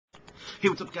Hey,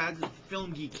 what's up, guys? It's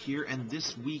Film Geek here, and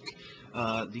this week,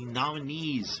 the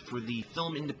nominees for the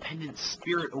Film Independent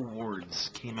Spirit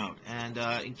Awards came out. And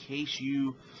in case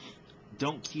you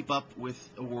don't keep up with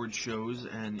award shows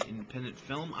and independent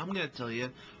film, I'm going to tell you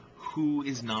who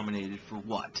is nominated for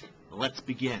what. Let's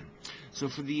begin. So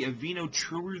for the Avino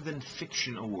Truer Than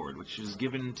Fiction Award, which is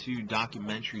given to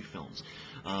documentary films,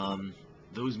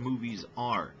 those movies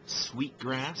are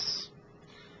Sweetgrass,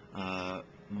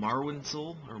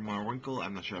 Marwinkle,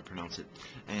 I'm not sure how to pronounce it,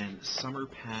 and Summer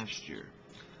Pasture.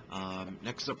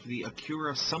 Next up for the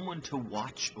Acura Someone to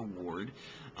Watch Award.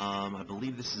 I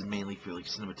believe this is mainly for like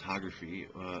cinematography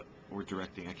or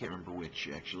directing. I can't remember which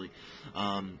actually.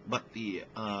 But the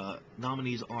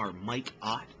nominees are Mike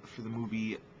Ott for the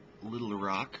movie Little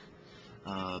Rock,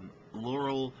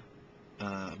 Laurel,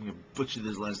 I'm going to butcher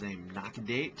this last name,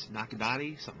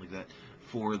 Nakadati, something like that,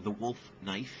 for The Wolf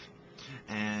Knife,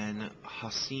 and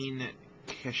Hassan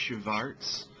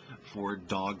Keshevarts for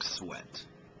Dog Sweat.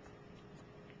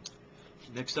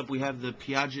 Next up, we have the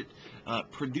Piaget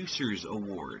Producers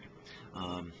Award,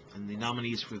 and the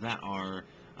nominees for that are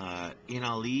In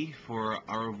Ali for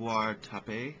Au Revoir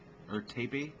Tape,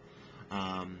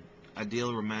 Adil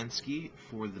Romansky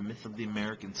for The Myth of the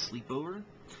American Sleepover,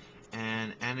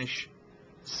 and Anish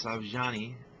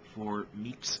Savjani for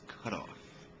Meek's Cutoff.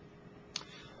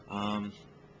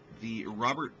 The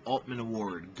Robert Altman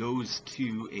Award goes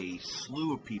to a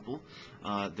slew of people.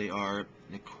 They are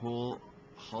Nicole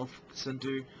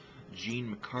Halfcenter, Gene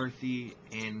McCarthy,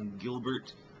 Ann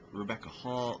Gilbert, Rebecca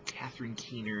Hall, Catherine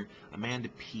Keener, Amanda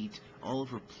Peet,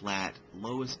 Oliver Platt,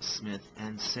 Lois Smith,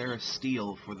 and Sarah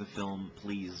Steele for the film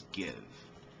Please Give.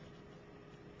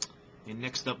 And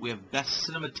next up, we have Best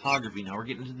Cinematography. Now we're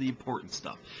getting into the important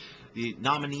stuff. The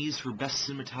nominees for Best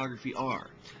Cinematography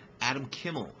are Adam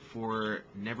Kimmel for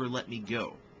Never Let Me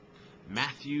Go,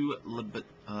 Matthew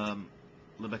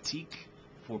Libatique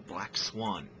for Black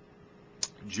Swan,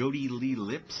 Jody Lee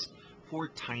Lips for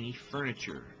Tiny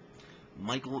Furniture,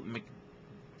 Michael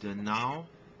McDonough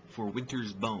for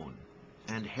Winter's Bone,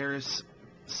 and Harris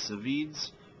Savides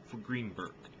for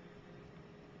Greenberg.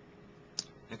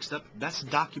 Next up, Best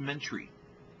Documentary.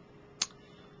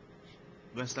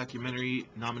 Best Documentary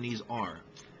nominees are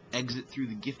Exit Through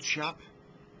the Gift Shop,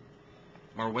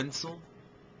 Marwenzel,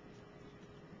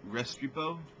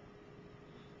 Restrepo,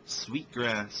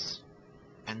 Sweetgrass,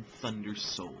 and Thunder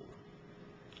Soul.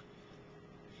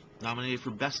 Nominated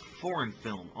for Best Foreign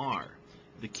Film are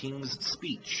The King's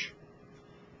Speech,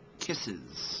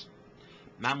 Kisses,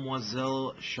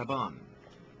 Mademoiselle Chaban,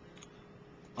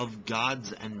 Of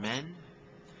Gods and Men,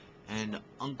 and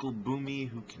Uncle Boomy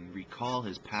Who Can Recall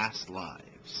His Past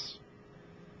Lives.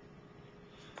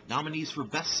 Nominees for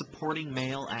Best Supporting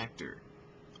Male Actor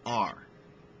are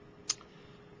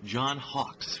John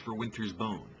Hawkes for Winter's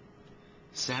Bone,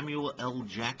 Samuel L.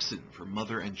 Jackson for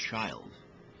Mother and Child,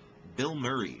 Bill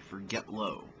Murray for Get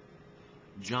Low,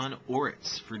 John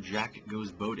Oritz for Jack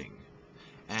Goes Boating,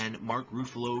 and Mark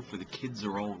Ruffalo for The Kids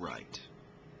Are All Right.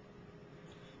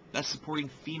 Best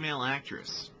Supporting Female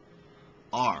Actress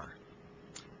are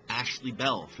Ashley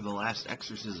Bell for The Last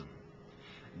Exorcism,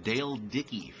 Dale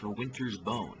Dickey for Winter's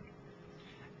Bone,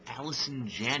 Allison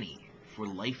Janney for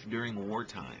Life During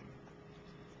Wartime,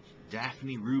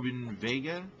 Daphne Rubin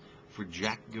Vega for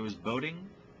Jack Goes Boating,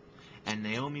 and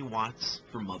Naomi Watts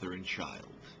for Mother and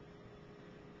Child.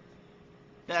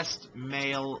 Best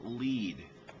Male Lead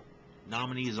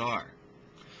nominees are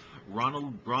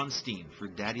Ronald Bronstein for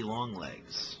Daddy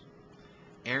Longlegs,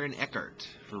 Aaron Eckhart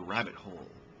for Rabbit Hole,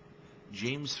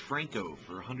 James Franco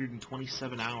for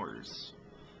 127 Hours,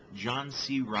 John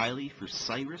C. Reilly for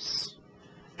Cyrus,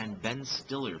 and Ben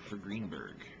Stiller for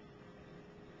Greenberg.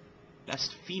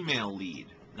 Best Female Lead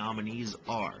nominees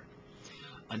are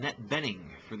Annette Bening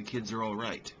for The Kids Are All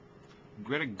Right,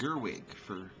 Greta Gerwig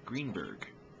for Greenberg,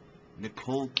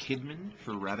 Nicole Kidman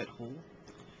for Rabbit Hole,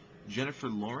 Jennifer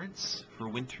Lawrence for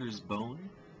Winter's Bone,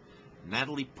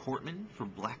 Natalie Portman for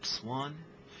Black Swan,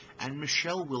 and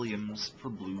Michelle Williams for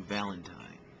Blue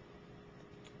Valentine.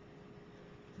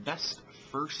 Best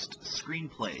First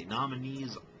Screenplay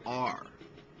nominees are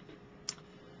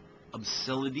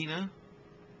Obsidiana,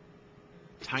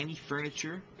 Tiny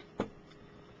Furniture,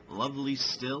 Lovely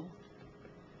Still,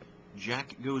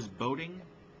 Jack Goes Boating,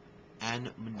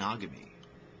 and Monogamy.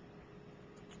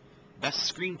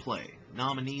 Best Screenplay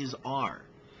nominees are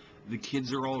The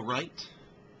Kids Are All Right,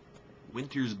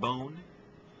 Winter's Bone,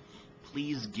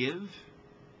 Please Give,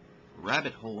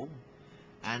 Rabbit Hole,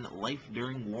 and Life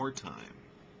During Wartime.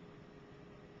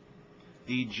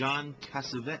 The John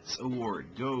Cassavetes Award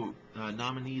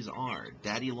nominees are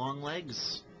Daddy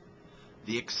Longlegs,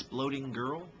 The Exploding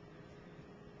Girl,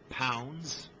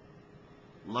 Pounds,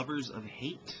 Lovers of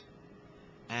Hate,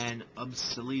 and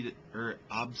Obsolete,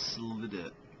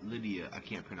 Lydia, I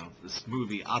can't pronounce this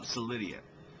movie, Obsolydia.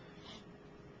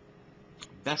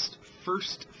 Best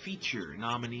First Feature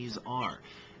nominees are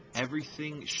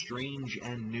Everything Strange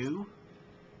and New,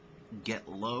 Get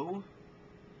Low,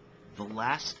 The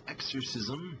Last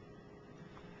Exorcism,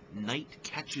 Night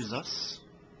Catches Us,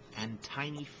 and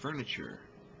Tiny Furniture.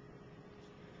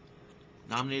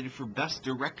 Nominated for Best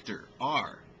Director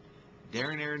are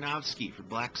Darren Aronofsky for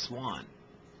Black Swan,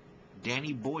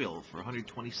 Danny Boyle for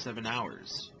 127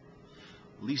 Hours,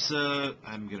 Lisa,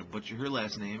 I'm going to butcher her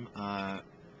last name,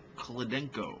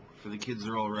 Kolodenko for The Kids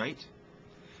Are Alright,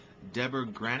 Deborah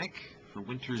Granick for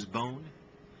Winter's Bone,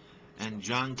 and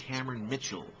John Cameron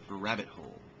Mitchell for Rabbit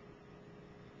Hole.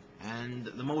 And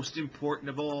the most important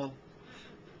of all,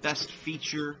 Best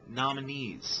Feature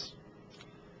nominees: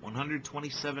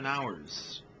 127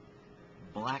 Hours,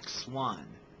 Black Swan,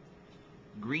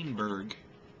 Greenberg,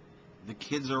 The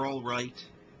Kids Are Alright,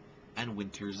 and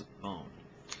Winter's Bone.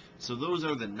 So those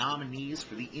are the nominees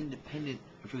for the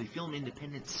Film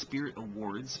Independent Spirit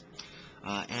Awards.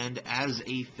 And as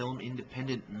a Film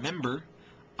Independent member,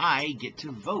 I get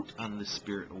to vote on the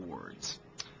Spirit Awards.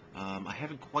 I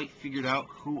haven't quite figured out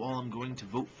who all I'm going to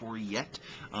vote for yet.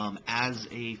 As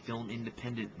a Film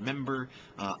Independent member,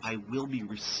 I will be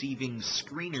receiving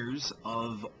screeners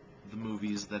of the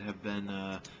movies that have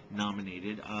been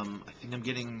nominated. I think I'm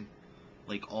getting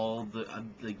all the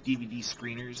DVD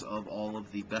screeners of all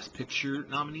of the Best Picture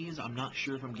nominees. I'm not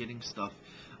sure if I'm getting stuff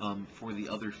for the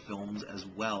other films as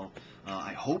well.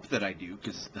 I hope that I do,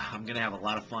 because I'm going to have a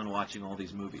lot of fun watching all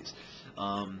these movies.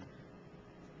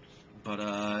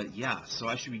 Yeah, so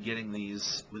I should be getting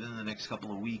these within the next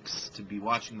couple of weeks to be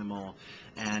watching them all,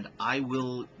 and I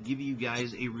will give you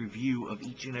guys a review of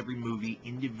each and every movie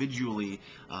individually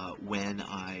when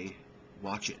I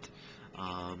watch it.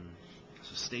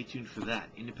 So stay tuned for that.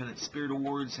 Independent Spirit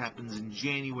Awards happens in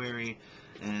January,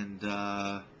 and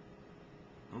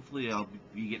hopefully I'll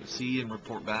be getting to see and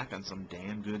report back on some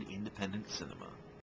damn good independent cinema.